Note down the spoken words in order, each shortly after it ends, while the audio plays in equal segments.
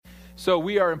So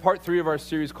we are in part 3 of our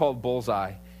series called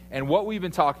Bullseye. And what we've been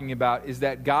talking about is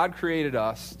that God created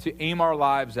us to aim our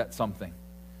lives at something.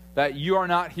 That you are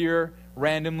not here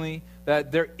randomly,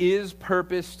 that there is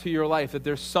purpose to your life, that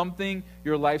there's something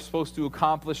your life's supposed to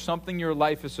accomplish, something your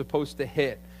life is supposed to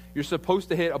hit. You're supposed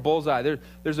to hit a bullseye.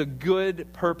 There's a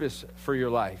good purpose for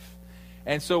your life.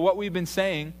 And so what we've been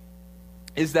saying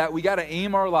is that we got to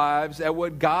aim our lives at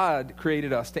what God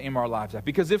created us to aim our lives at.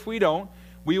 Because if we don't,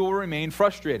 we will remain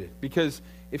frustrated. Because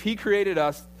if He created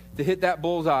us to hit that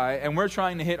bullseye, and we're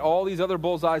trying to hit all these other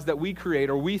bullseyes that we create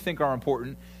or we think are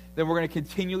important, then we're going to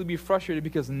continually be frustrated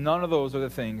because none of those are the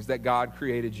things that God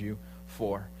created you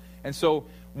for. And so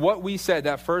what we said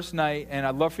that first night, and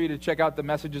I'd love for you to check out the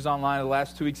messages online the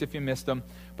last 2 weeks if you missed them,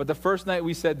 but the first night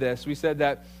we said this, we said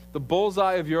that the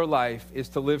bullseye of your life is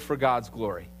to live for God's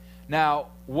glory. Now,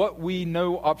 what we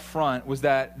know up front was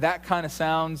that kind of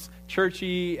sounds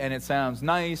churchy, and it sounds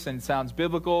nice, and it sounds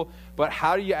biblical, but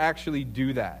how do you actually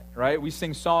do that, right? We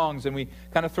sing songs, and we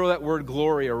kind of throw that word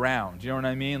glory around, you know what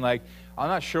I mean? Like, I'm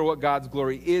not sure what God's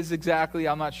glory is exactly.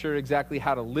 I'm not sure exactly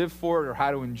how to live for it or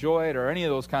how to enjoy it or any of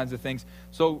those kinds of things.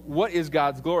 So what is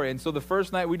God's glory? And so the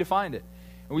first night we defined it.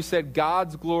 And we said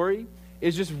God's glory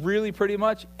is just really pretty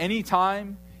much any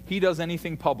time He does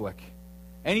anything public.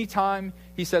 Anytime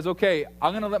He says, okay,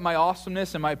 I'm going to let my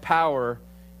awesomeness and my power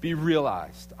be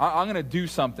realized. I'm going to do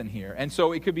something here. And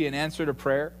so it could be an answer to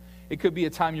prayer. It could be a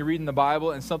time you're reading the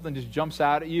Bible and something just jumps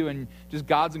out at you and just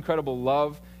God's incredible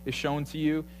love is shown to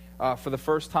you for the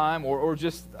first time. Or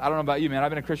just, I don't know about you, man. I've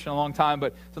been a Christian a long time,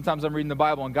 but sometimes I'm reading the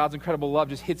Bible and God's incredible love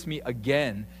just hits me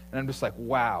again. And I'm just like,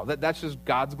 wow, that's just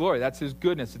God's glory. That's His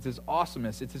goodness. It's His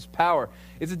awesomeness. It's His power.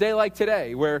 It's a day like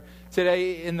today, where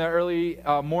today in the early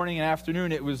morning and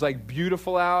afternoon, it was like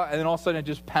beautiful out, and then all of a sudden it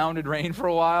just pounded rain for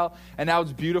a while, and now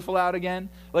it's beautiful out again.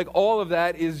 Like all of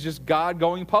that is just God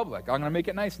going public. I'm going to make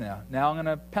it nice now. Now I'm going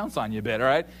to pounce on you a bit, all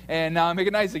right? And now I make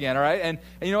it nice again, all right? And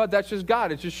you know what? That's just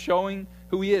God. It's just showing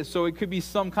who He is. So it could be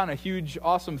some kind of huge,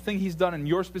 awesome thing He's done in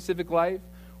your specific life,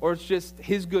 or it's just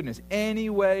His goodness. Any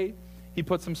way He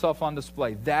puts Himself on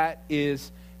display, that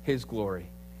is His glory.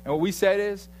 And what we said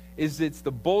is it's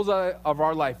the bullseye of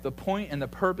our life, the point and the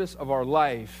purpose of our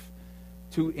life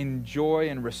to enjoy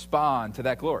and respond to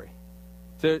that glory,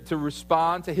 to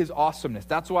respond to His awesomeness.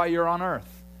 That's why you're on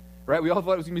earth, right? We all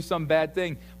thought it was going to be some bad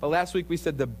thing. But last week we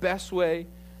said the best way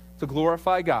to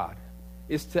glorify God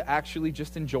is to actually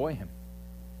just enjoy Him,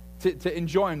 to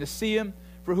enjoy Him, to see Him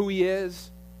for who He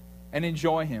is, and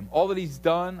enjoy Him. All that He's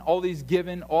done, all that He's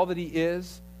given, all that He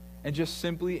is, and just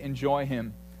simply enjoy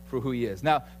Him for who He is.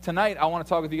 Now, tonight I want to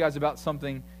talk with you guys about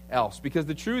something else, because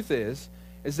the truth is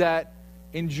that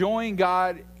enjoying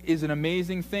God is an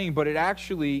amazing thing, but it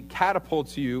actually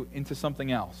catapults you into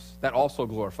something else that also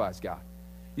glorifies God.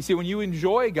 You see, when you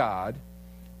enjoy God,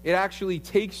 it actually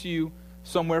takes you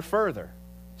somewhere further.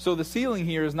 So the ceiling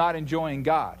here is not enjoying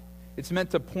God. It's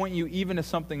meant to point you even to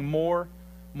something more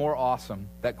awesome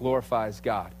that glorifies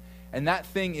God. And that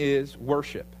thing is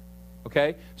worship.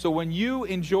 Okay? So when you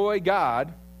enjoy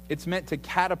God, it's meant to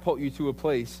catapult you to a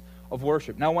place of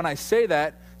worship. Now, when I say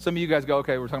that, some of you guys go,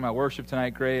 okay, we're talking about worship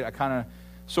tonight. Great. I kind of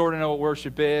sort of know what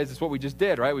worship is. It's what we just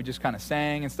did, right? We just kind of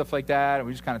sang and stuff like that. And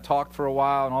we just kind of talked for a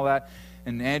while and all that.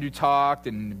 And Andrew talked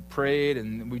and prayed,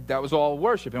 and that was all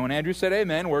worship. And when Andrew said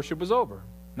amen, worship was over.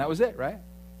 And that was it, right?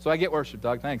 So I get worship,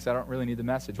 Doug. Thanks. I don't really need the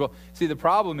message. Well, see, the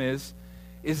problem is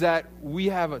that we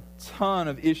have a ton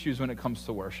of issues when it comes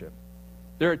to worship.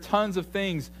 There are tons of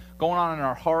things going on in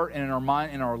our heart and in our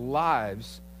mind, in our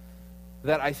lives,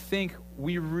 that I think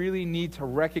we really need to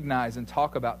recognize and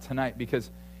talk about tonight,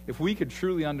 because if we could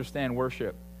truly understand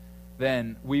worship,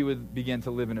 then we would begin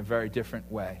to live in a very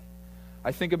different way.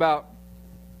 I think about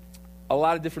a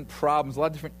lot of different problems, a lot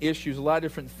of different issues, a lot of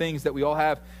different things that we all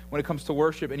have when it comes to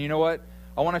worship. And you know what?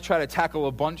 I want to try to tackle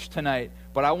a bunch tonight,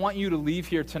 but I want you to leave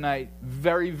here tonight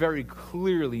very, very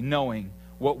clearly knowing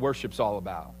what worship's all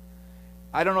about.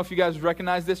 I don't know if you guys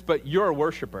recognize this, but you're a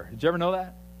worshiper. Did you ever know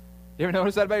that? You ever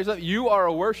notice that about yourself? You are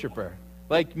a worshiper.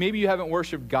 Like, maybe you haven't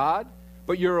worshiped God,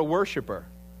 but you're a worshiper.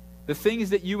 The things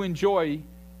that you enjoy,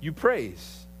 you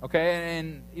praise. Okay?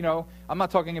 And, you know, I'm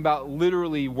not talking about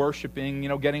literally worshiping, you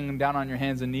know, getting down on your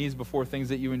hands and knees before things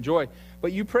that you enjoy,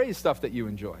 but you praise stuff that you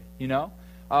enjoy, you know?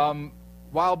 A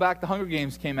while back, the Hunger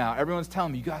Games came out. Everyone's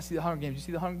telling me, you got to see the Hunger Games. You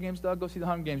see the Hunger Games, Doug? Go see the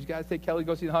Hunger Games. You guys take Kelly,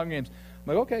 go see the Hunger Games.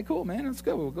 I'm like, okay, cool, man. Let's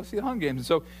go. We'll go see the Hunger Games. And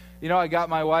so, you know, I got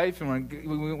my wife, and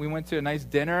we went to a nice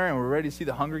dinner, and we're ready to see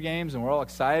the Hunger Games, and we're all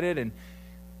excited. And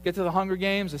get to the Hunger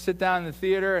Games. I sit down in the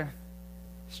theater.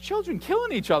 these children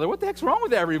killing each other. What the heck's wrong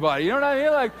with everybody? You know what I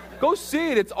mean? Like, go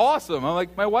see it. It's awesome. I'm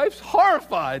like, my wife's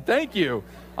horrified. Thank you.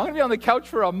 I'm going to be on the couch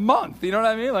for a month. You know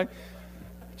what I mean? Like,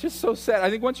 just so sad. I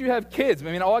think once you have kids, I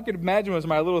mean, all I could imagine was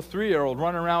my little 3-year-old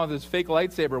running around with his fake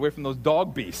lightsaber away from those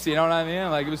dog beasts. You know what I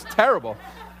mean? Like, it was terrible.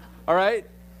 All right?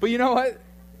 But you know what?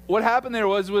 What happened there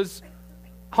was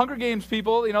Hunger Games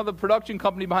people, you know, the production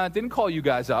company behind it didn't call you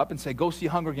guys up and say, go see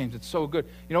Hunger Games. It's so good.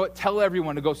 You know what? Tell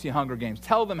everyone to go see Hunger Games.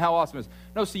 Tell them how awesome it is.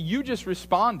 No, see, you just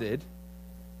responded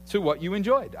to what you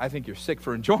enjoyed. I think you're sick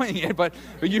for enjoying it, but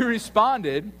you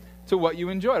responded to what you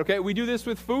enjoyed, okay? We do this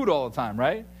with food all the time,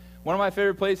 right? One of my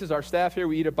favorite places, our staff here,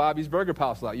 we eat at Bobby's Burger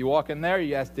Palace a lot. You walk in there,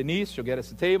 you ask Denise, she'll get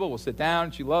us a table, we'll sit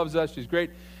down, she loves us, she's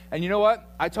great. And you know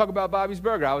what? I talk about Bobby's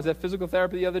Burger. I was at physical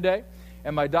therapy the other day,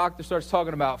 and my doctor starts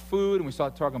talking about food, and we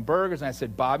start talking burgers, and I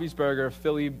said, Bobby's Burger,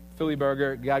 Philly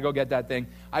burger, you gotta go get that thing.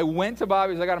 I went to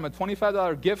Bobby's, I got him a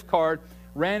 $25 gift card,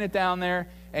 ran it down there,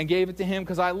 and gave it to him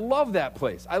because I love that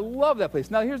place. I love that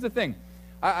place. Now, here's the thing.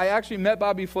 I actually met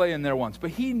Bobby Flay in there once,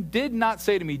 but he did not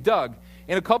say to me, Doug,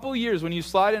 in a couple of years when you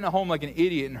slide into home like an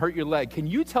idiot and hurt your leg, can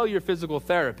you tell your physical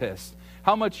therapist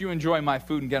how much you enjoy my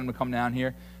food and get him to come down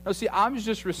here? No, see, I was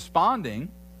just responding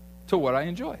to what I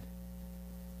enjoyed.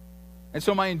 And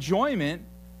so my enjoyment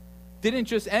didn't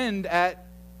just end at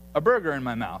a burger in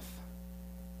my mouth.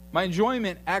 My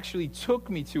enjoyment actually took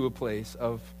me to a place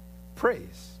of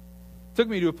praise. Took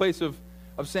me to a place of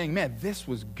saying, man, this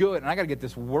was good, and I got to get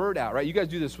this word out, right? You guys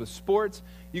do this with sports.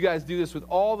 You guys do this with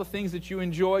all the things that you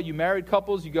enjoy. You married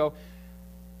couples, you go,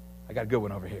 I got a good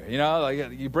one over here. You know, like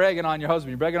you're bragging on your husband,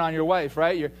 you're bragging on your wife,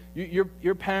 right?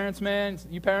 Your parents, man,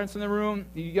 you parents in the room,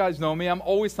 you guys know me. I'm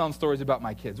always telling stories about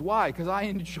my kids. Why? Because I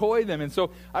enjoy them, and so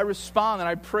I respond, and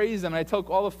I praise them, and I tell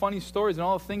all the funny stories and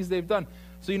all the things they've done.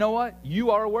 So you know what?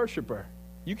 You are a worshiper.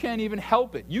 You can't even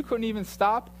help it. You couldn't even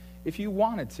stop if you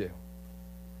wanted to.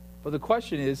 But the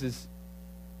question is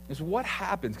what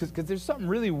happens? Because there's something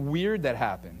really weird that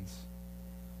happens.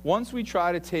 Once we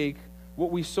try to take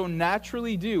what we so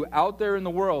naturally do out there in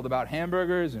the world about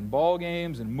hamburgers and ball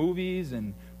games and movies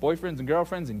and boyfriends and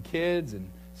girlfriends and kids and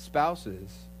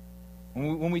spouses,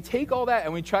 when we take all that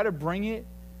and we try to bring it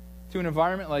to an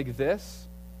environment like this,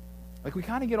 like we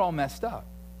kind of get all messed up.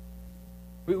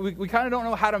 We kind of don't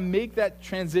know how to make that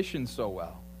transition so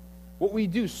well. What we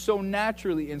do so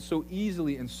naturally and so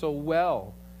easily and so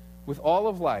well with all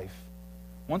of life,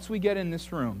 once we get in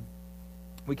this room,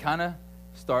 we kind of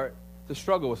start to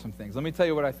struggle with some things. Let me tell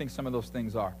you what I think some of those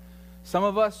things are. Some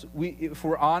of us, if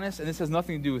we're honest, and this has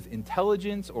nothing to do with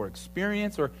intelligence or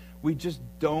experience, or we just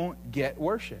don't get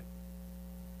worship.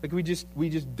 Like we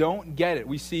just don't get it.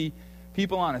 We see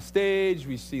people on a stage,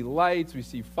 we see lights, we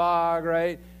see fog,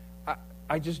 right?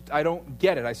 I don't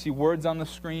get it. I see words on the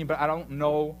screen, but I don't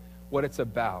know what it's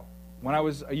about. When I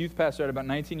was a youth pastor at about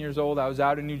 19 years old, I was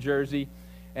out in New Jersey,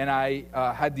 and I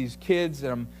had these kids,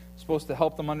 and I'm supposed to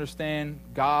help them understand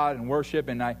God and worship,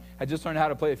 and I had just learned how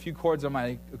to play a few chords on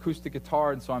my acoustic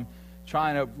guitar, and so I'm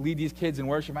trying to lead these kids in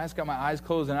worship. I just got my eyes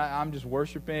closed, and I'm just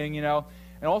worshiping, you know,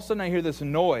 and all of a sudden I hear this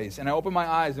noise, and I open my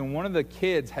eyes, and one of the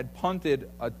kids had punted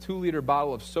a 2-liter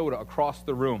bottle of soda across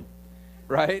the room,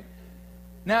 right?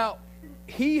 Now,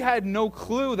 he had no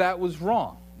clue that was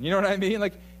wrong. You know what I mean?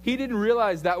 Like, he didn't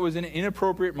realize that was an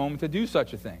inappropriate moment to do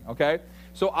such a thing, okay?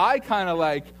 So I kind of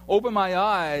like opened my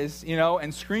eyes, you know,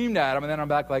 and screamed at him, and then I'm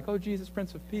back like, oh, Jesus,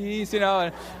 Prince of Peace, you know,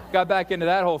 and got back into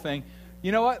that whole thing.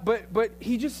 You know what? But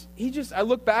he just, I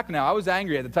look back now. I was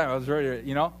angry at the time. I was ready to,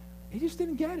 you know, he just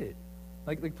didn't get it.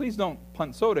 Like please don't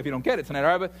punt soda if you don't get it tonight,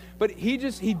 all right? But he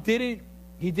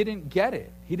didn't get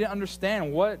it. He didn't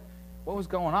understand what was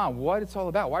going on, what it's all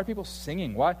about. Why are people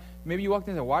singing? Why? Maybe you walked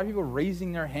in and said, why are people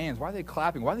raising their hands? Why are they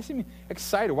clapping? Why do they seem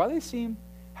excited? Why do they seem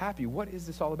happy? What is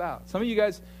this all about? Some of you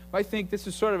guys might think this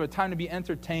is sort of a time to be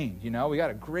entertained. You know, we got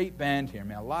a great band here,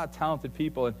 man, a lot of talented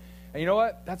people. And you know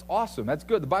what? That's awesome. That's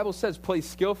good. The Bible says play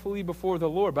skillfully before the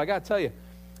Lord. But I got to tell you,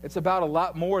 it's about a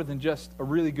lot more than just a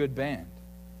really good band.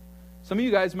 Some of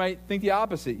you guys might think the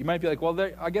opposite. You might be like, well,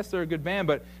 I guess they're a good band,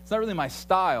 but it's not really my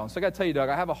style. And so I got to tell you, Doug,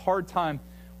 I have a hard time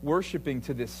worshiping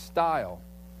to this style.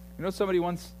 You know what somebody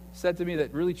once said to me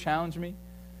that really challenged me?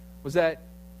 Was that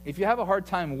if you have a hard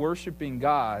time worshiping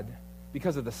God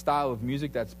because of the style of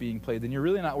music that's being played, then you're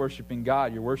really not worshiping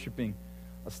God. You're worshiping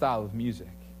a style of music.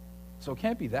 So it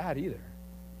can't be that either.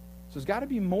 So there's got to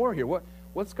be more here.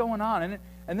 What's going on?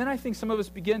 And then I think some of us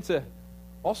begin to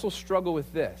also struggle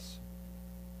with this.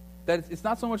 That it's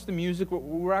not so much the music.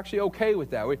 We're actually okay with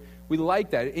that. We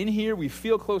like that. In here, we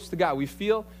feel close to God. We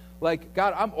feel like,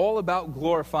 God, I'm all about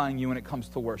glorifying you when it comes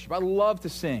to worship. I love to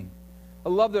sing.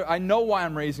 I know why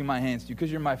I'm raising my hands to you, because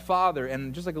you're my Father.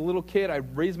 And just like a little kid, I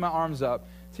raise my arms up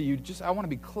to you. I want to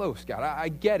be close, God. I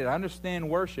get it. I understand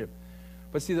worship.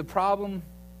 But see, the problem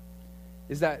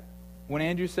is that when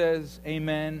Andrew says,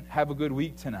 amen, have a good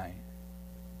week tonight,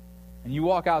 and you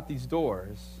walk out these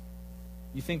doors,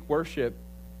 you think worship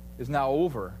is now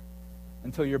over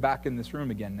until you're back in this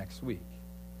room again next week.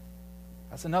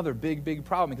 That's another big, big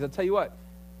problem. Because I'll tell you what,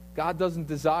 God doesn't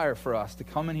desire for us to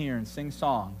come in here and sing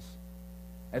songs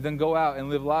and then go out and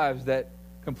live lives that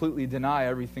completely deny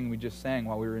everything we just sang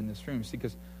while we were in this room. See,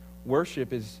 because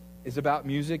worship is about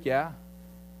music, yeah,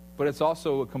 but it's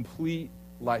also a complete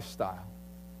lifestyle.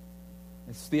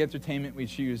 It's the entertainment we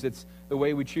choose. It's the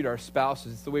way we treat our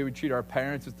spouses. It's the way we treat our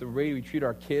parents. It's the way we treat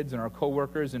our kids and our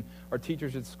coworkers and our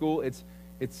teachers at school.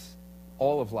 It's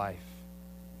all of life.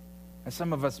 And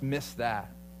some of us miss that.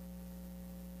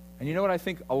 And you know what I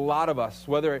think a lot of us,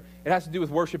 whether it has to do with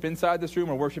worship inside this room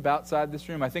or worship outside this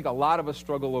room, I think a lot of us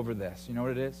struggle over this. You know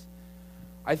what it is?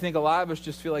 I think a lot of us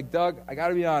just feel like, Doug, I got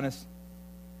to be honest,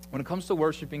 when it comes to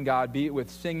worshiping God, be it with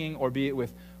singing or be it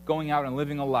with going out and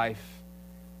living a life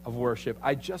of worship,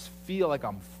 I just feel like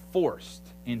I'm forced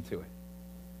into it.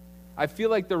 I feel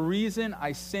like the reason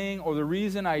I sing or the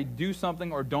reason I do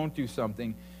something or don't do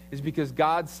something is because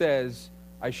God says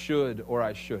I should or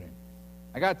I shouldn't.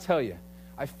 I got to tell you,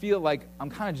 I feel like I'm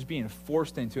kind of just being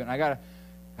forced into it. And I got to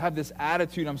have this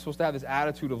attitude. I'm supposed to have this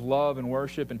attitude of love and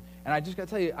worship. And I just got to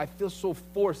tell you, I feel so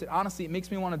forced. Honestly, it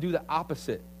makes me want to do the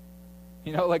opposite.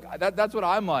 You know, like that's what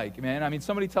I'm like, man. I mean,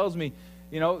 somebody tells me,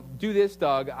 you know, do this,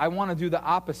 Doug. I want to do the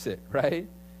opposite, right?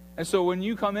 And so when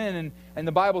you come in and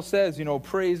the Bible says, you know,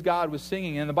 praise God with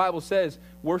singing, and the Bible says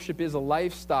worship is a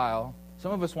lifestyle,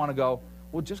 some of us want to go,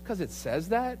 well, just because it says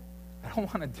that, I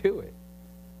don't want to do it.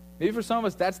 Maybe for some of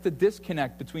us, that's the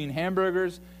disconnect between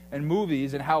hamburgers and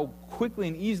movies and how quickly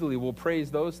and easily we'll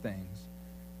praise those things.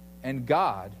 And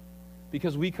God,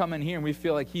 because we come in here and we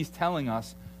feel like He's telling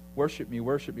us, worship me,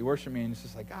 worship me, worship me. And it's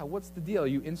just like, God, what's the deal? Are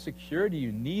you insecure? Do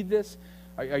you need this?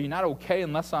 Are you not okay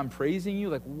unless I'm praising you?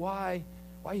 Like, why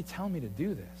are you telling me to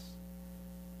do this?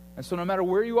 And so no matter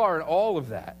where you are in all of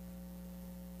that,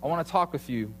 I want to talk with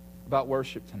you about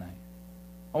worship tonight.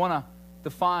 I want to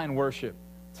define worship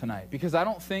tonight because I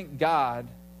don't think God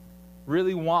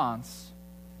really wants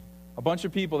a bunch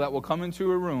of people that will come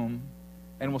into a room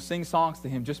and will sing songs to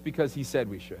Him just because He said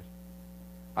we should.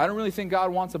 I don't really think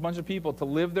God wants a bunch of people to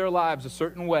live their lives a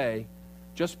certain way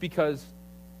just because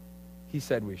He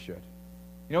said we should.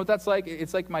 You know what that's like?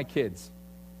 It's like my kids.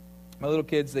 My little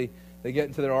kids, they get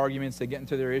into their arguments, they get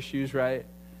into their issues, right?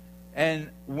 And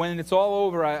when it's all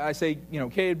over, I say, you know,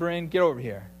 Cade, Bryn, get over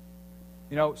here.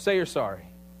 You know, say you're sorry.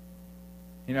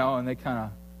 You know, and they kind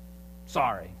of,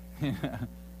 sorry.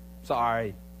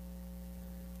 Sorry.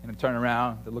 And I turn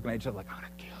around, they're looking at each other like, I'm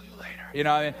going to kill you later. You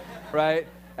know what I mean? Right?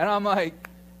 And I'm like,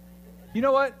 you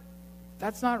know what?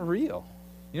 That's not real.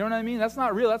 You know what I mean? That's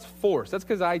not real. That's forced. That's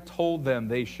because I told them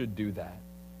they should do that.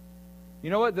 You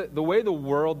know what? The way the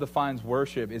world defines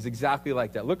worship is exactly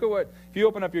like that. Look at what, if you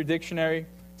open up your dictionary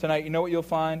tonight, you know what you'll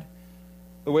find?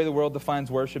 The way the world defines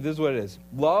worship, this is what it is.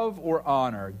 Love or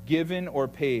honor, given or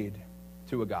paid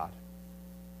to a God.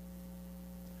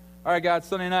 All right, God,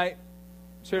 Sunday night,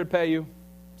 I'm here to pay you.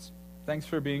 Thanks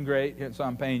for being great, so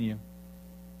I'm paying you.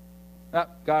 God,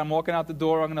 I'm walking out the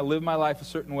door. I'm going to live my life a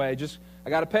certain way. I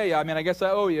got to pay you. I mean, I guess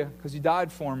I owe you because you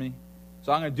died for me.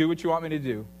 So I'm going to do what you want me to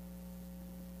do.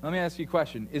 Let me ask you a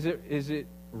question. Is it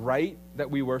right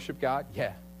that we worship God?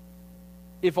 Yeah.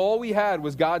 If all we had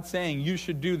was God saying, you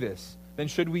should do this, then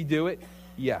should we do it?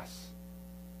 Yes.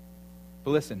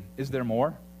 But listen, is there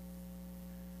more?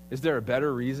 Is there a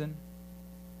better reason?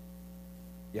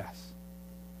 Yes.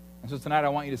 And so tonight I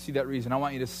want you to see that reason. I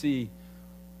want you to see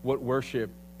what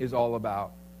worship is all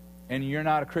about. And you're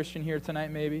not a Christian here tonight,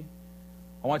 maybe?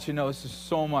 I want you to know this is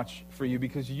so much for you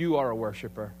because you are a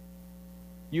worshiper.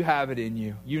 You have it in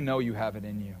you. You know you have it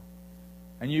in you.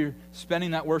 And you're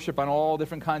spending that worship on all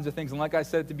different kinds of things. And like I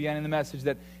said at the beginning of the message,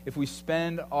 that if we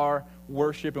spend our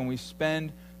worship and we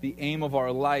spend the aim of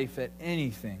our life at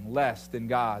anything less than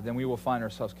God, then we will find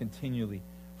ourselves continually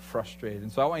frustrated.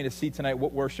 And so I want you to see tonight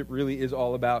what worship really is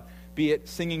all about, be it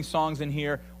singing songs in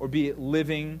here or be it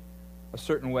living a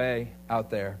certain way out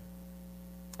there.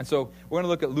 And so we're going to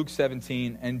look at Luke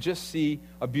 17 and just see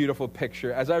a beautiful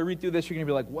picture. As I read through this, you're going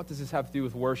to be like, what does this have to do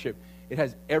with worship? It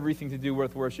has everything to do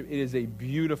with worship. It is a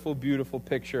beautiful, beautiful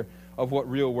picture of what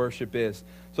real worship is.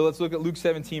 So let's look at Luke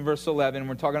 17, verse 11.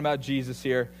 We're talking about Jesus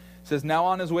here. It says, now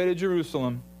on his way to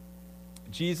Jerusalem,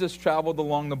 Jesus traveled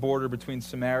along the border between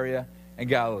Samaria and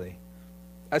Galilee.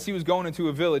 As he was going into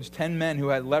a village, 10 men who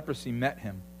had leprosy met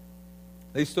him.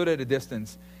 They stood at a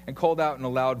distance and called out in a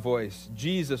loud voice,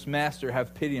 Jesus, Master,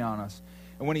 have pity on us.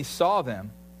 And when he saw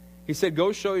them, He said,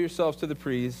 go show yourselves to the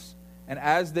priests. And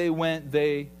as they went,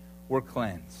 they were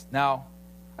cleansed. Now,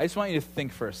 I just want you to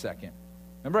think for a second.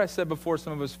 Remember I said before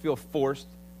some of us feel forced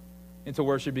into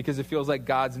worship because it feels like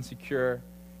God's insecure.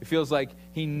 It feels like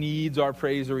he needs our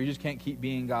praise or he just can't keep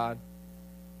being God.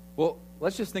 Well,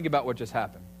 let's just think about what just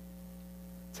happened.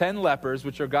 10 lepers,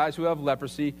 which are guys who have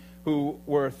leprosy, who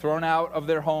were thrown out of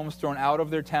their homes, thrown out of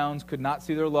their towns, could not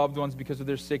see their loved ones because of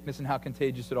their sickness and how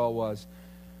contagious it all was.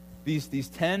 These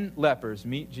 10 lepers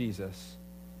meet Jesus.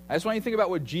 I just want you to think about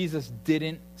what Jesus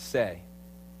didn't say.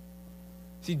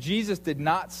 See, Jesus did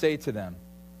not say to them,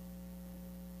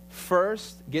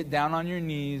 first, get down on your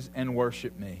knees and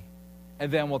worship me,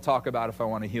 and then we'll talk about if I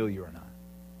want to heal you or not.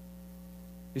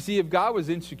 You see, if God was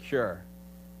insecure,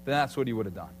 then that's what he would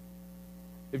have done.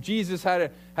 If Jesus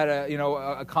had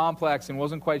a complex and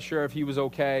wasn't quite sure if he was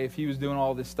okay, if he was doing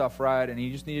all this stuff right, and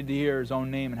he just needed to hear his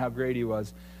own name and how great he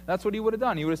was, that's what he would have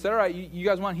done. He would have said, all right, you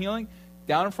guys want healing?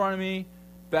 Down in front of me,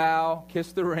 bow,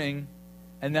 kiss the ring,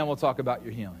 and then we'll talk about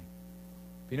your healing.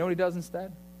 But you know what he does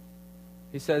instead?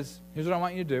 He says, here's what I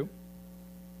want you to do.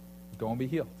 Go and be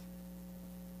healed.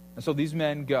 And so these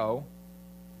men go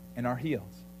and are healed.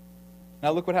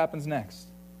 Now look what happens next.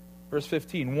 Verse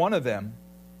 15, one of them,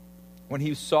 when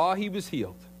he saw he was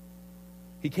healed,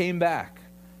 he came back,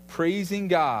 praising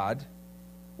God,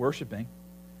 worshiping,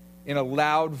 in a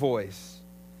loud voice.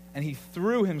 And he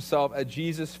threw himself at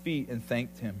Jesus' feet and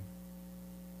thanked him.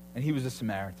 And he was a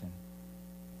Samaritan.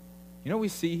 You know what we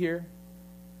see here?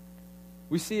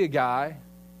 We see a guy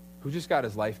who just got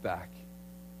his life back.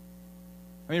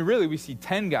 I mean, really, we see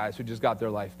 10 guys who just got their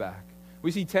life back.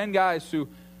 We see 10 guys who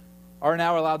are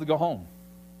now allowed to go home.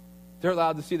 They're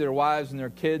allowed to see their wives and their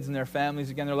kids and their families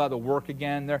again. They're allowed to work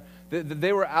again.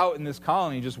 They were out in this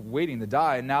colony just waiting to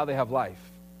die, and now they have life.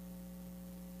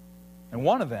 And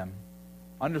one of them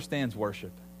understands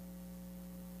worship.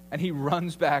 And he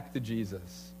runs back to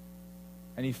Jesus.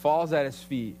 And he falls at his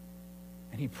feet,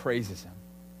 and he praises him.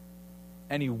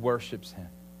 And he worships him.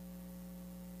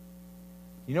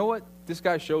 You know what this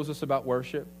guy shows us about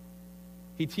worship?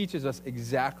 He teaches us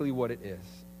exactly what it is.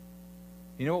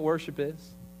 You know what worship is?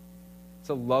 It's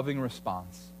a loving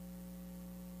response.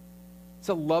 It's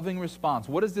a loving response.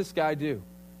 What does this guy do?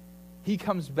 He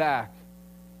comes back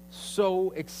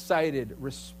so excited,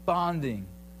 responding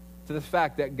to the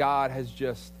fact that God has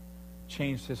just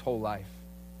changed his whole life.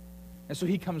 And so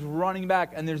he comes running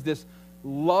back, and there's this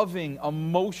loving,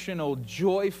 emotional,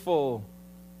 joyful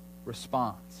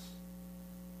response.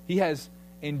 He has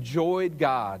enjoyed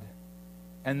God,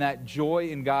 and that joy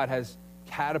in God has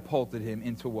catapulted him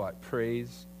into what?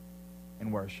 Praise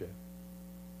and worship.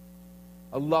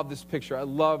 I love this picture. I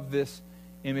love this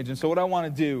image. And so what I want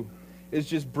to do is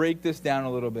just break this down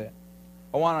a little bit.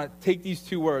 I want to take these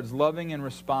two words, loving and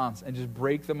response, and just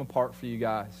break them apart for you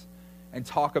guys and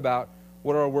talk about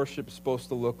what our worship is supposed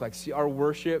to look like. See, our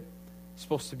worship is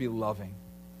supposed to be loving.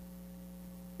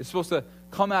 It's supposed to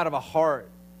come out of a heart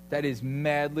that is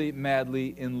madly,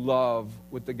 madly in love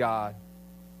with the God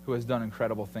who has done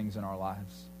incredible things in our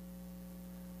lives.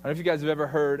 I don't know if you guys have ever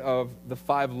heard of the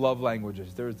 5 love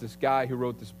languages. There was this guy who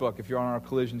wrote this book. If you're on our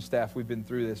Collision staff, we've been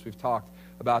through this. We've talked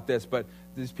about this. But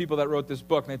there's people that wrote this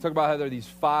book, and they talk about how there are these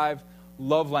 5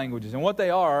 love languages. And what they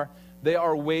are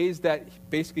ways that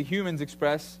basically humans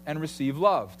express and receive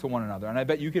love to one another. And I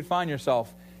bet you could find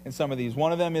yourself in some of these.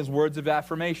 One of them is words of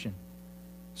affirmation.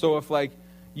 So if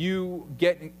you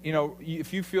get,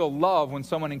 if you feel love when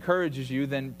someone encourages you,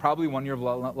 then probably one of your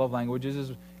love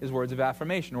languages is words of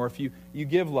affirmation, or if you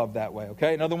give love that way,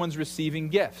 okay? Another one's receiving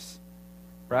gifts,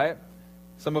 right?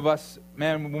 Some of us,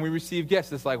 man, when we receive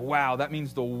gifts, it's like, wow, that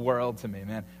means the world to me,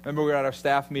 man. Remember we were at our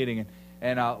staff meeting,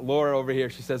 and Laura over here,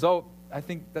 she says, oh, I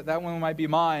think that one might be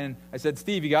mine. And I said,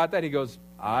 Steve, you got that? He goes,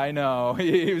 I know.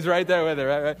 He was right there with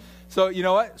her, right? So you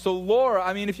know what? So Laura,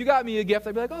 I mean, if you got me a gift,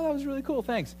 I'd be like, oh, that was really cool,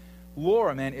 thanks.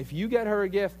 Laura, man, if you get her a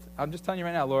gift, I'm just telling you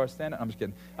right now, Laura, stand up. I'm just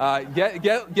kidding.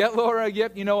 Get Laura a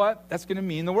gift. You know what? That's going to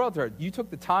mean the world to her. You took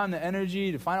the time, the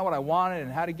energy to find out what I wanted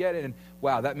and how to get it, and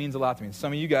wow, that means a lot to me.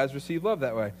 Some of you guys receive love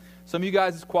that way. Some of you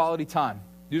guys, it's quality time.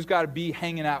 You just got to be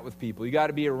hanging out with people. You got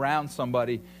to be around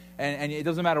somebody, and it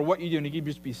doesn't matter what you're doing. You can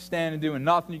just be standing doing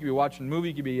nothing. You could be watching a movie.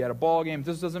 You could be at a ball game. It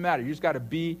just doesn't matter. You just got to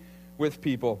be with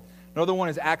people. Another one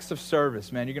is acts of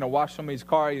service, man. You're going to wash somebody's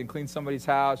car, you can clean somebody's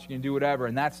house, you can do whatever,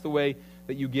 and that's the way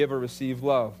that you give or receive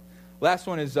love. Last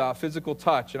one is physical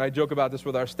touch, and I joke about this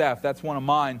with our staff. That's one of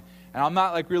mine, and I'm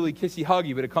not really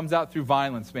kissy-huggy, but it comes out through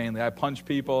violence mainly. I punch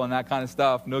people and that kind of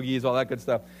stuff, noogies, all that good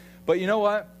stuff. But you know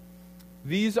what?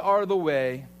 These are the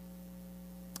way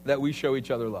that we show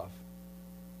each other love.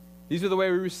 These are the way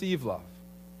we receive love.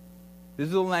 This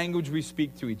is the language we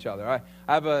speak to each other. I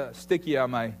have a sticky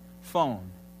on my phone,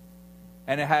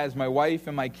 and it has my wife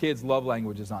and my kids' love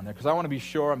languages on there because I want to be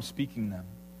sure I'm speaking them.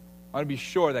 I want to be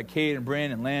sure that Kate and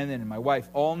Bryn and Landon and my wife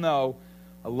all know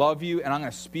I love you, and I'm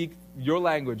going to speak your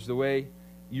language the way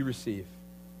you receive.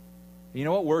 You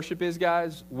know what worship is,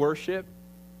 guys? Worship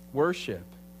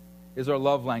is our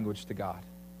love language to God.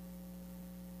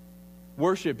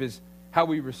 Worship is how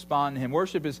we respond to Him.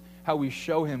 Worship is how we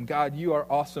show Him, God, you are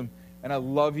awesome, and I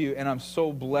love you, and I'm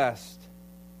so blessed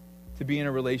to be in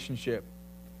a relationship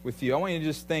with you. I want you to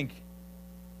just think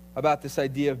about this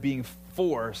idea of being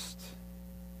forced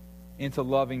into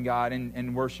loving God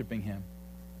and worshiping Him.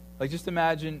 Like, just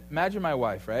imagine my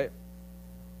wife, right?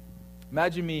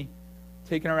 Imagine me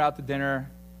taking her out to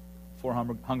dinner for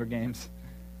Hunger Games,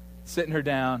 sitting her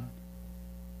down,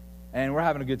 and we're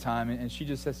having a good time, and she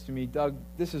just says to me, Doug,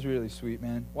 this is really sweet,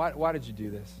 man. Why did you do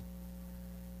this?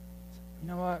 You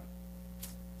know what?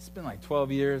 It's been like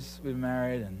 12 years we've been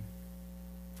married, and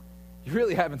you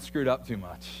really haven't screwed up too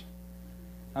much.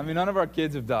 I mean, none of our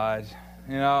kids have died.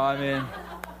 You know, I mean,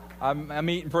 I'm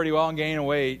eating pretty well and gaining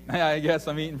weight. I guess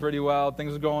I'm eating pretty well.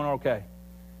 Things are going okay.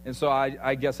 And so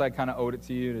I guess I kind of owed it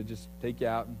to you to just take you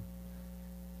out. And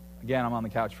again, I'm on the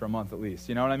couch for a month at least.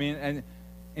 You know what I mean? And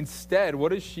instead,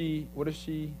 what is she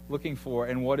looking for,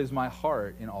 and what is my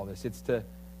heart in all this? It's to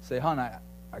say, hon,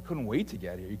 I couldn't wait to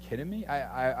get here. Are you kidding me?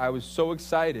 I was so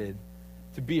excited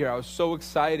to be here. I was so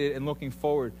excited and looking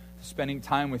forward to spending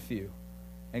time with you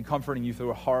and comforting you through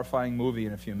a horrifying movie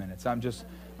in a few minutes. I'm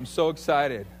so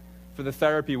excited for the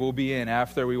therapy we'll be in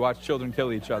after we watch children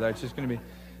kill each other. It's just going to be,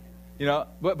 you know,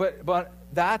 but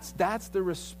that's the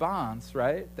response,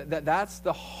 right? That's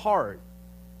the heart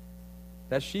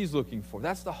that she's looking for.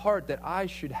 That's the heart that I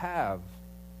should have.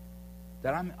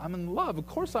 That I'm in love. Of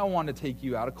course I want to take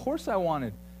you out. Of course I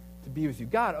wanted to be with you.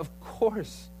 God, of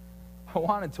course I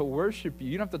wanted to worship you.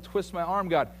 You don't have to twist my arm,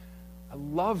 God. I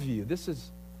love you. This is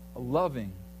a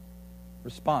loving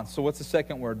response. So what's the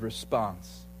second word?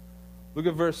 Response. Look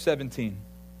at verse 17. It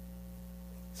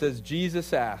says,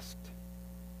 Jesus asked,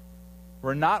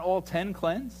 were not all 10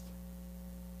 cleansed?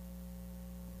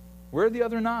 Where are the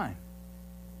other 9?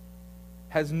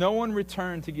 Has no one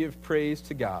returned to give praise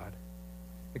to God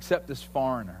except this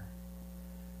foreigner?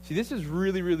 See, this is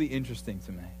really, really interesting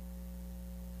to me.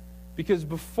 Because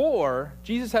before,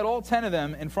 Jesus had all 10 of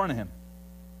them in front of him.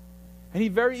 And he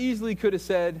very easily could have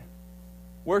said,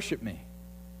 worship me.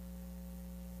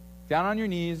 Down on your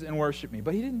knees and worship me.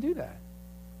 But he didn't do that.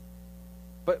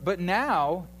 But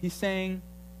now he's saying,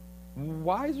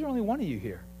 why is there only one of you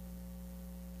here?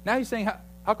 Now he's saying,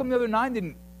 how come the other 9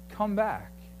 didn't come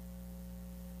back?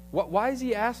 Why is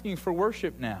he asking for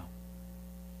worship now?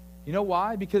 You know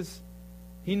why? Because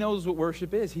he knows what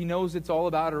worship is. He knows it's all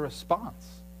about a response.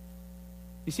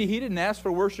 You see, he didn't ask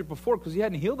for worship before because he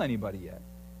hadn't healed anybody yet.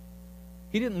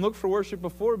 He didn't look for worship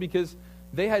before because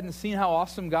they hadn't seen how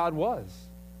awesome God was.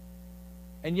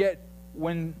 And yet,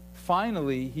 when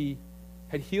finally he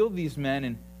had healed these men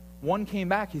and one came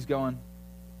back, he's going,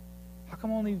 how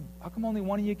come only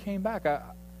one of you came back? I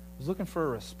was looking for a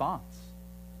response.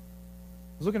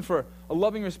 I was looking for a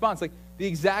loving response, like the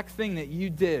exact thing that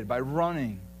you did by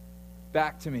running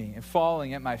back to me and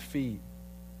falling at my feet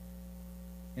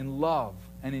in love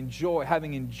and enjoy,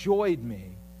 having enjoyed me.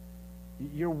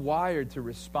 You're wired to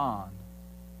respond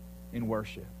in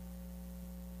worship.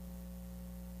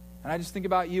 And I just think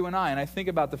about you and I think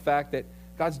about the fact that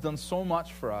God's done so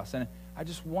much for us, and I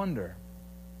just wonder.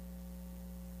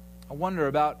 I wonder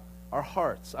about our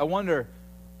hearts. I wonder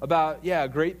about, a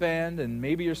great band and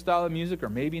maybe your style of music or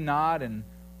maybe not, and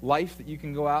life that you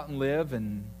can go out and live,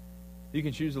 and you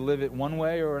can choose to live it one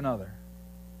way or another.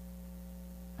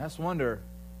 I just wonder,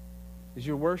 is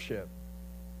your worship,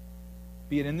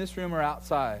 be it in this room or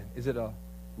outside, is it a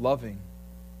loving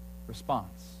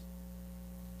response?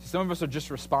 See, some of us are just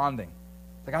responding.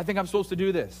 Like, I think I'm supposed to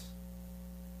do this.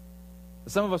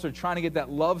 Some of us are trying to get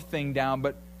that love thing down,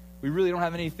 but we really don't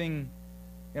have anything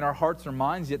in our hearts or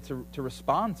minds yet to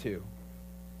respond to.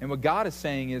 And what God is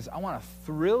saying is, I want to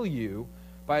thrill you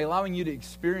by allowing you to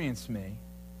experience me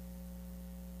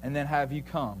and then have you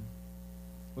come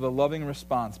with a loving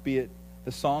response, be it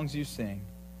the songs you sing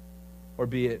or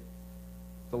be it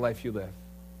the life you live.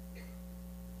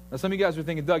 Now, some of you guys are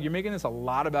thinking, Doug, you're making this a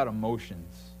lot about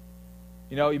emotions.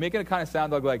 You know, you're making it kind of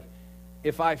sound, Doug, like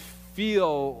if I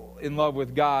feel in love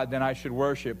with God, then I should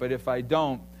worship. But if I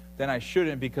don't, then I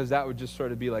shouldn't, because that would just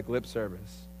sort of be like lip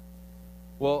service.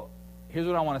 Well, here's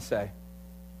what I want to say.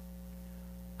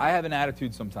 I have an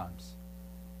attitude sometimes.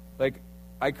 Like,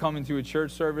 I come into a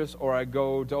church service or I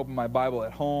go to open my Bible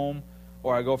at home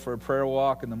or I go for a prayer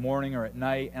walk in the morning or at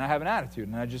night, and I have an attitude,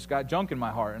 and I just got junk in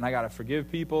my heart, and I got to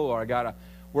forgive people, or I got to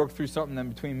work through something in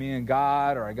between me and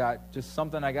God, or I got just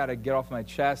something I got to get off my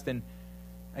chest. And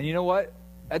you know what?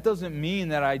 That doesn't mean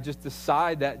that I just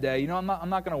decide that day, I'm not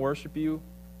going to worship you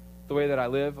the way that I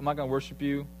live. I'm not going to worship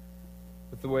you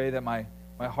with the way that my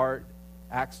heart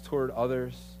acts toward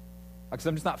others, because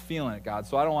I'm just not feeling it, God.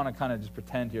 So I don't want to kind of just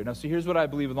pretend here. No, so here's what I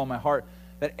believe with all my heart,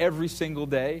 that every single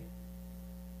day,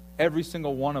 every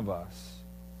single one of us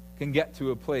can get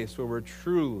to a place where we're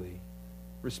truly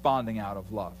responding out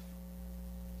of love.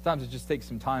 Sometimes it just takes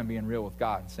some time being real with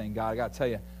God and saying, God, I got to tell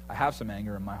you, I have some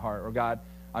anger in my heart. Or God,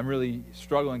 I'm really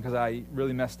struggling because I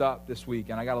really messed up this week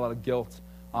and I got a lot of guilt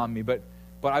on me. But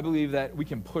I believe that we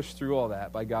can push through all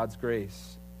that by God's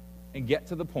grace and get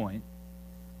to the point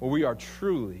where we are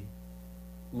truly,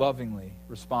 lovingly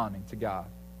responding to God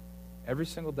every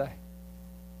single day.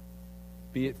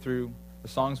 Be it through the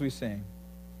songs we sing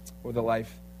or the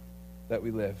life that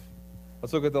we live.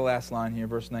 Let's look at the last line here,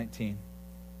 verse 19.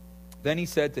 Then he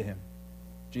said to him,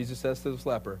 Jesus says to this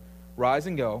leper, rise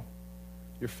and go,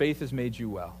 your faith has made you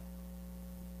well.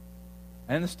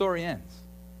 And the story ends.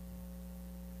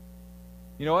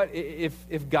 You know what?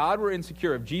 If God were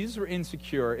insecure, if Jesus were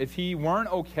insecure, if he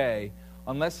weren't okay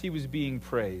unless he was being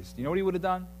praised, you know what he would have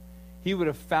done? He would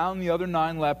have found the other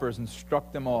 9 lepers and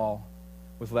struck them all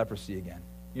with leprosy again.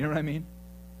 You know what I mean?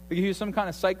 Like he was some kind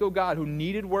of psycho God who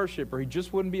needed worship or he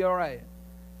just wouldn't be all right.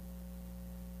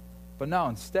 But no,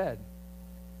 instead,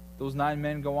 those 9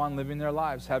 men go on living their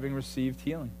lives having received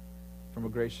healing from a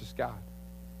gracious God.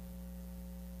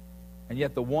 And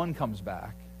yet the one comes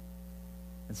back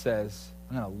and says,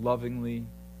 I'm going to lovingly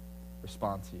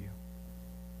respond to you.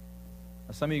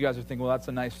 Now, some of you guys are thinking, well, that's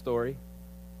a nice story.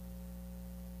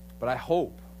 But I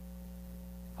hope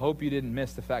you didn't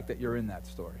miss the fact that you're in that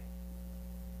story.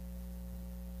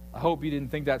 I hope you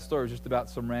didn't think that story was just about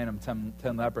some random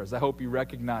 10 lepers. I hope you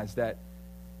recognize that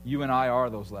you and I are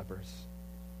those lepers.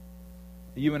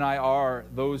 You and I are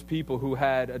those people who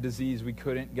had a disease we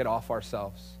couldn't get off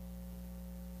ourselves.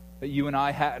 That you and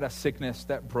I had a sickness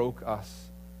that broke us.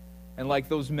 And like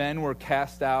those men were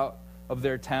cast out of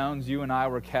their towns, you and I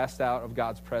were cast out of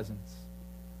God's presence.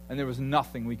 And there was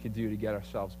nothing we could do to get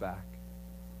ourselves back.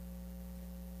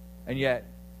 And yet,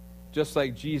 just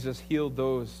like Jesus healed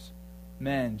those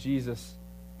men, Jesus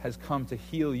has come to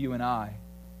heal you and I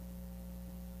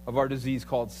of our disease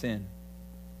called sin,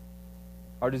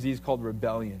 our disease called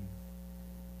rebellion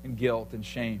and guilt and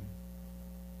shame.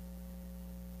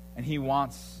 And he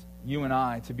wants you and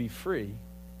I to be free.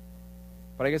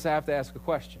 But I guess I have to ask a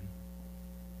question.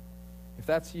 If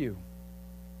that's you,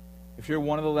 if you're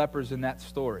one of the lepers in that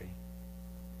story,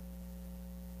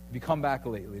 have you come back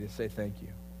lately to say thank you?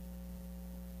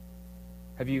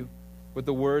 Have you, with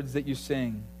the words that you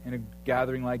sing in a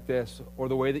gathering like this, or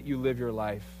the way that you live your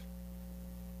life,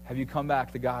 have you come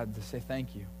back to God to say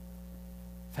thank you?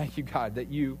 Thank you, God,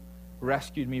 that you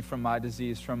rescued me from my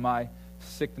disease, from my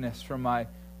sickness, from my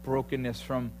brokenness,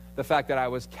 from the fact that I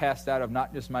was cast out of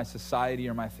not just my society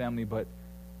or my family, but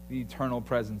the eternal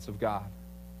presence of God.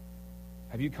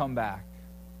 Have you come back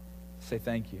to say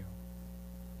thank you?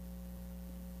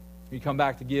 Have you come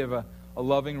back to give a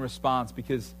loving response?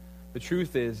 Because the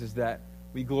truth is that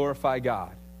we glorify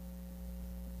God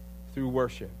through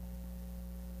worship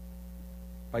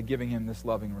by giving him this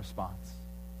loving response.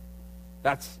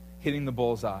 That's hitting the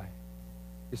bullseye,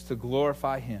 is to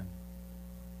glorify him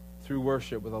through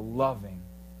worship with a loving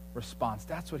response.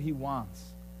 That's what he wants.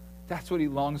 That's what he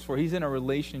longs for. He's in a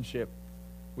relationship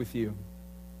with you.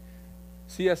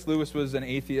 C.S. Lewis was an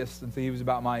atheist until he was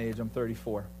about my age. I'm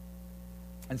 34.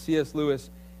 And C.S. Lewis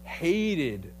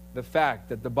hated the fact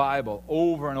that the Bible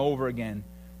over and over again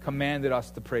commanded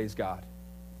us to praise God.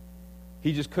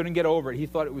 He just couldn't get over it. He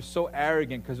thought it was so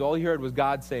arrogant because all he heard was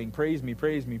God saying, praise me,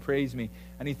 praise me, praise me.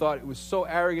 And he thought it was so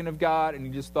arrogant of God, and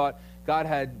he just thought God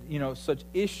had, such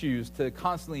issues to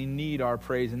constantly need our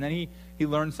praise. And then he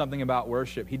learned something about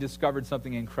worship. He discovered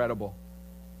something incredible.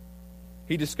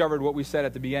 He discovered what we said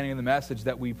at the beginning of the message,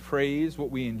 that we praise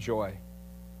what we enjoy.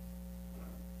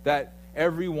 That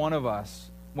every one of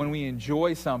us, when we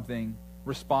enjoy something,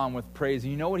 respond with praise.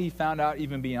 And you know what he found out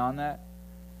even beyond that?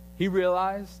 He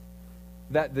realized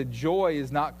that the joy is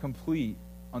not complete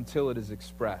until it is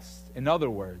expressed. In other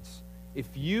words, if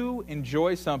you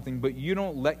enjoy something but you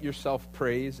don't let yourself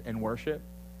praise and worship,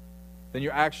 then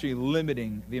you're actually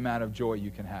limiting the amount of joy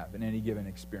you can have in any given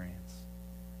experience.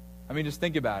 I mean, just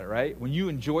think about it, right? When you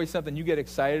enjoy something, you get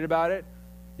excited about it.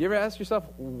 You ever ask yourself,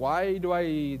 why do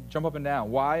I jump up and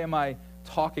down? Why am I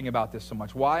talking about this so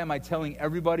much? Why am I telling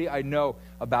everybody I know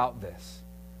about this?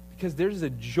 Because there's a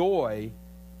joy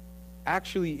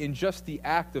actually in just the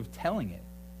act of telling it,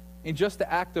 in just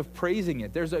the act of praising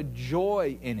it. There's a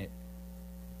joy in it.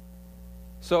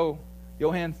 So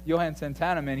Johan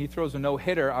Santana, man, he throws a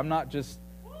no-hitter. I'm not just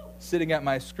sitting at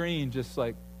my screen just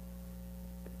like,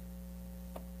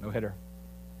 no-hitter.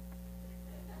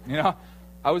 You know,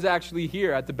 I was actually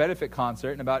here at the benefit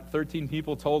concert, and about 13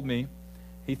 people told me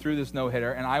he threw this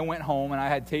no-hitter, and I went home, and I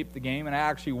had taped the game, and I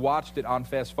actually watched it on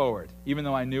fast forward, even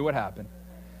though I knew what happened.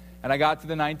 And I got to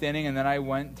the 9th inning, and then I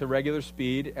went to regular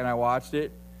speed, and I watched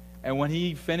it. And when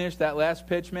he finished that last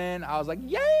pitch, man, I was like,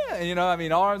 yeah! And, you know, I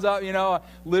mean, arms up, you know.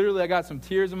 Literally, I got some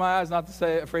tears in my eyes, not to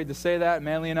say, afraid to say that,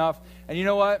 manly enough. And you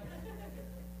know what?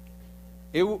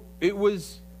 It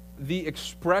was the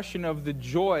expression of the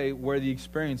joy where the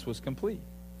experience was complete.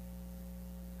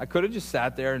 I could have just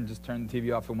sat there and just turned the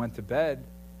TV off and went to bed,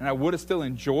 and I would have still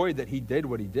enjoyed that he did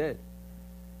what he did.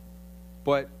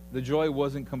 But the joy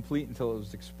wasn't complete until it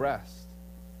was expressed.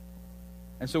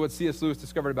 And so what C.S. Lewis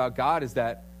discovered about God is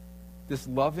that this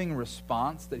loving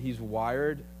response that he's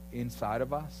wired inside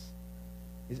of us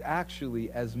is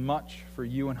actually as much for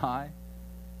you and I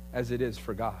as it is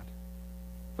for God.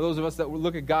 For those of us that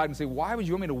look at God and say, why would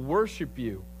you want me to worship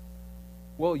you?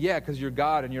 Well, yeah, because you're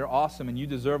God and you're awesome and you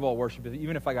deserve all worship,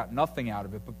 even if I got nothing out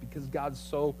of it. But because God's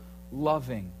so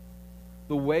loving,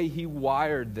 the way he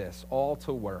wired this all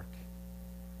to work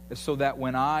is so that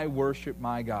when I worship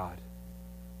my God,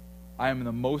 I am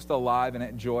the most alive and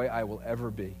at joy I will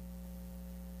ever be.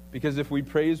 Because if we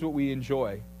praise what we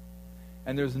enjoy,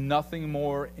 and there's nothing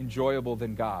more enjoyable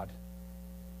than God,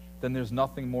 then there's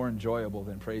nothing more enjoyable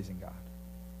than praising God.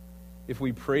 If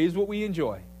we praise what we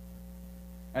enjoy,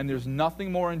 and there's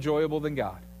nothing more enjoyable than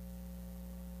God,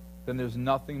 then there's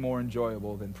nothing more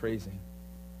enjoyable than praising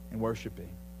and worshiping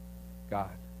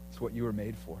God. It's what you were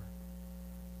made for.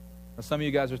 Now, some of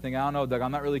you guys are thinking, I don't know, Doug,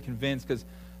 I'm not really convinced because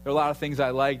there are a lot of things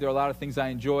I like, there are a lot of things I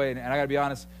enjoy, and I got to be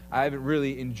honest, I haven't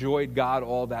really enjoyed God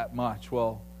all that much.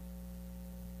 Well,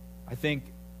 I think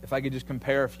if I could just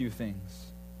compare a few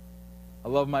things. I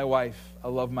love my wife, I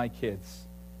love my kids,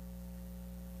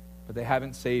 but they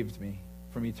haven't saved me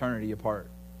from eternity apart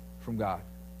from God.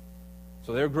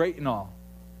 So they're great and all,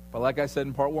 but like I said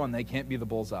in part 1, they can't be the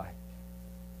bullseye.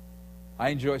 I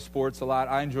enjoy sports a lot,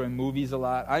 I enjoy movies a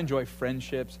lot, I enjoy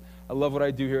friendships, I love what I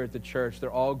do here at the church,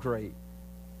 they're all great.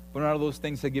 But none of those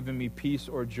things have given me peace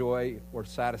or joy or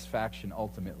satisfaction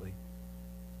ultimately.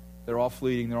 They're all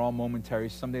fleeting. They're all momentary.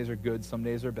 Some days are good. Some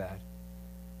days are bad.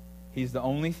 He's the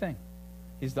only thing.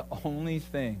 He's the only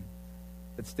thing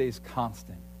that stays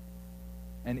constant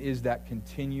and is that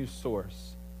continued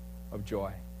source of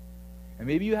joy. And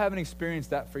maybe you haven't experienced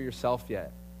that for yourself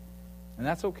yet. And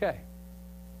that's okay.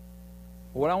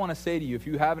 But what I want to say to you, if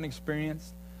you haven't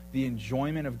experienced the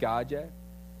enjoyment of God yet,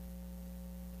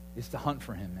 is to hunt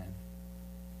for him, man.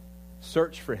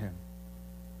 Search for him.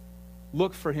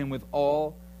 Look for him with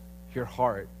all your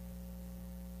heart.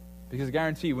 Because I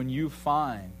guarantee you, when you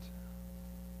find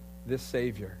this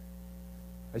Savior,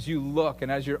 as you look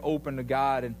and as you're open to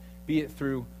God, and be it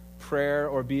through prayer,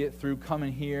 or be it through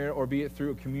coming here, or be it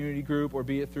through a community group, or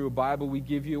be it through a Bible we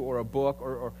give you, or a book,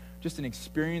 or just an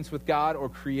experience with God, or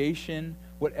creation,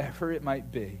 whatever it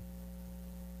might be,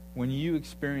 when you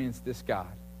experience this God,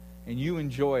 and you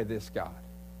enjoy this God,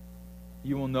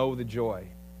 you will know the joy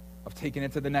of taking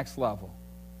it to the next level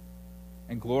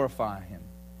and glorifying him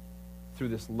through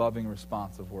this loving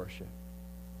response of worship.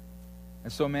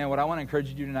 And so, man, what I want to encourage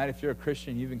you to do tonight, if you're a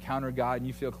Christian, you've encountered God and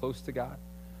you feel close to God,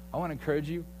 I want to encourage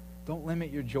you, don't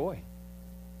limit your joy.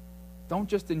 Don't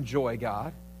just enjoy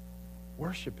God.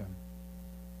 Worship him.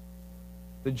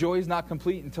 The joy is not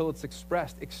complete until it's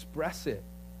expressed. Express it.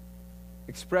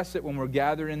 Express it when we're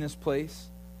gathered in this place,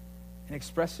 and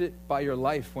express it by your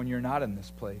life when you're not in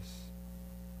this place.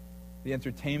 The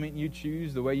entertainment you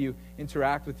choose, the way you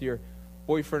interact with your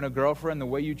boyfriend or girlfriend, the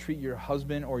way you treat your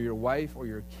husband or your wife or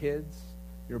your kids,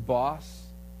 your boss,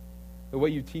 the way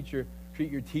you treat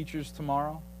your teachers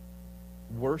tomorrow.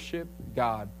 Worship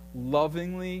God.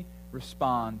 Lovingly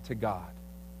respond to God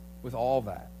with all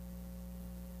that.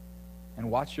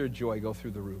 And watch your joy go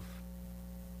through the roof.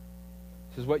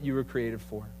 This is what you were created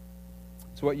for.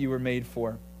 It's what you were made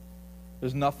for.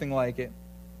 There's nothing like it.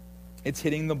 It's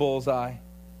hitting the bullseye.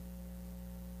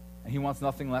 And he wants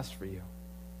nothing less for you.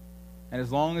 And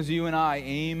as long as you and I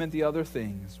aim at the other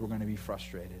things, we're going to be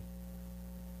frustrated.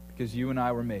 Because you and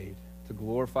I were made to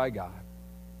glorify God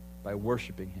by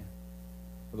worshiping him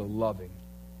with a loving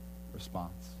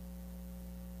response.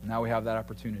 Now we have that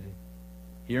opportunity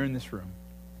here in this room.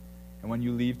 And when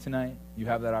you leave tonight, you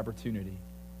have that opportunity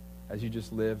as you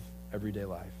just live everyday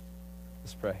life.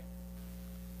 Let's pray.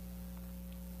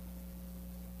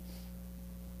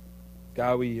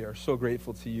 God, we are so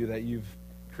grateful to you that you've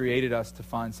created us to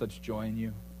find such joy in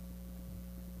you.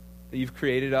 That you've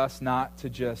created us not to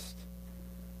just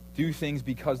do things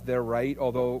because they're right,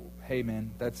 although, hey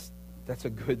man, that's a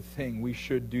good thing. We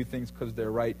should do things because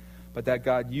they're right. But that,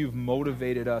 God, you've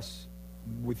motivated us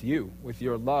with you, with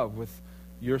your love, with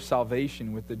your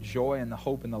salvation, with the joy and the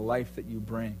hope and the life that you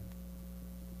bring.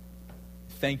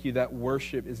 Thank you that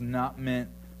worship is not meant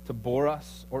to bore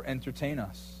us or entertain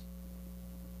us.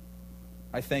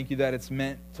 I thank you that it's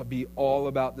meant to be all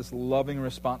about this loving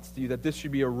response to you, that this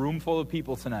should be a room full of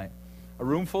people tonight, a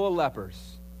room full of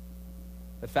lepers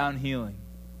that found healing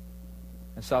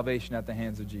and salvation at the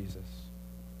hands of Jesus.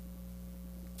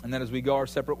 And that as we go our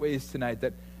separate ways tonight,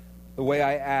 that the way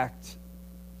I act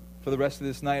for the rest of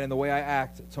this night and the way I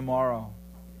act tomorrow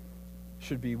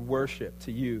should be worship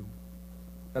to you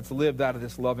that's lived out of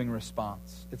this loving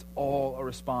response. It's all a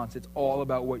response. It's all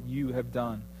about what you have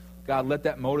done. God, let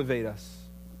that motivate us.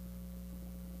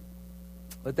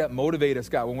 Let that motivate us,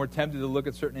 God, when we're tempted to look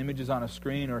at certain images on a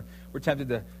screen, or we're tempted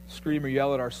to scream or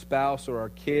yell at our spouse or our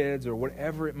kids or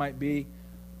whatever it might be.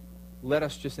 Let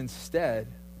us just instead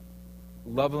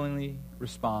lovingly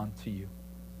respond to you,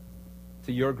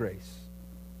 to your grace,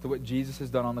 to what Jesus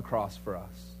has done on the cross for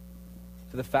us,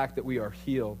 to the fact that we are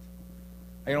healed.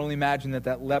 I can only imagine that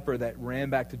that leper that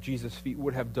ran back to Jesus' feet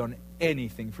would have done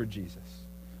anything for Jesus,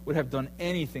 would have done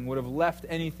anything, would have left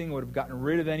anything, would have gotten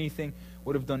rid of anything,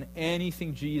 would have done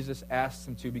anything Jesus asked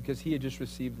him to, because he had just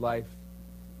received life.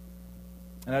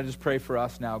 And I just pray for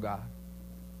us now, God,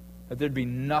 that there'd be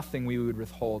nothing we would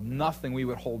withhold, nothing we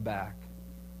would hold back,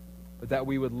 but that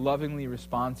we would lovingly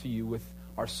respond to you with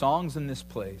our songs in this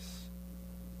place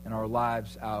and our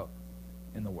lives out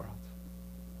in the world.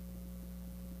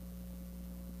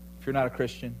 If you're not a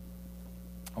Christian,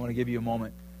 I want to give you a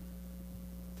moment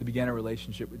to begin a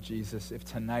relationship with Jesus. If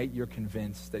tonight you're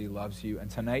convinced that he loves you,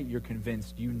 and tonight you're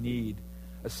convinced you need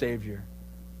a Savior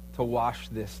to wash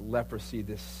this leprosy,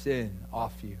 this sin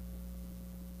off you,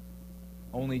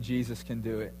 only Jesus can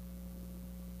do it.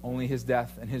 Only his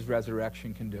death and his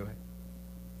resurrection can do it.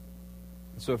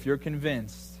 And so if you're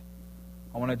convinced,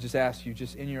 I want to just ask you,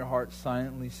 just in your heart,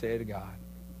 silently say to God,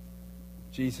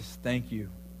 Jesus, thank you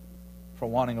for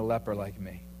wanting a leper like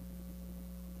me.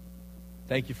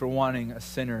 Thank you for wanting a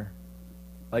sinner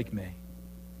like me,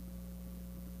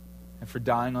 and for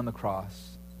dying on the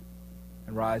cross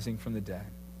and rising from the dead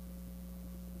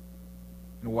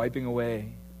and wiping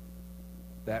away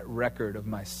that record of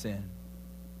my sin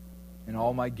and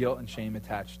all my guilt and shame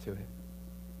attached to it.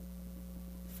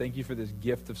 Thank you for this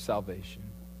gift of salvation.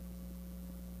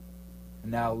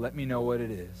 And now let me know what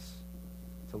it is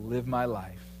to live my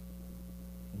life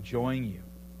enjoying you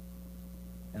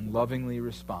and lovingly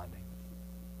responding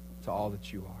to all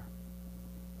that you are.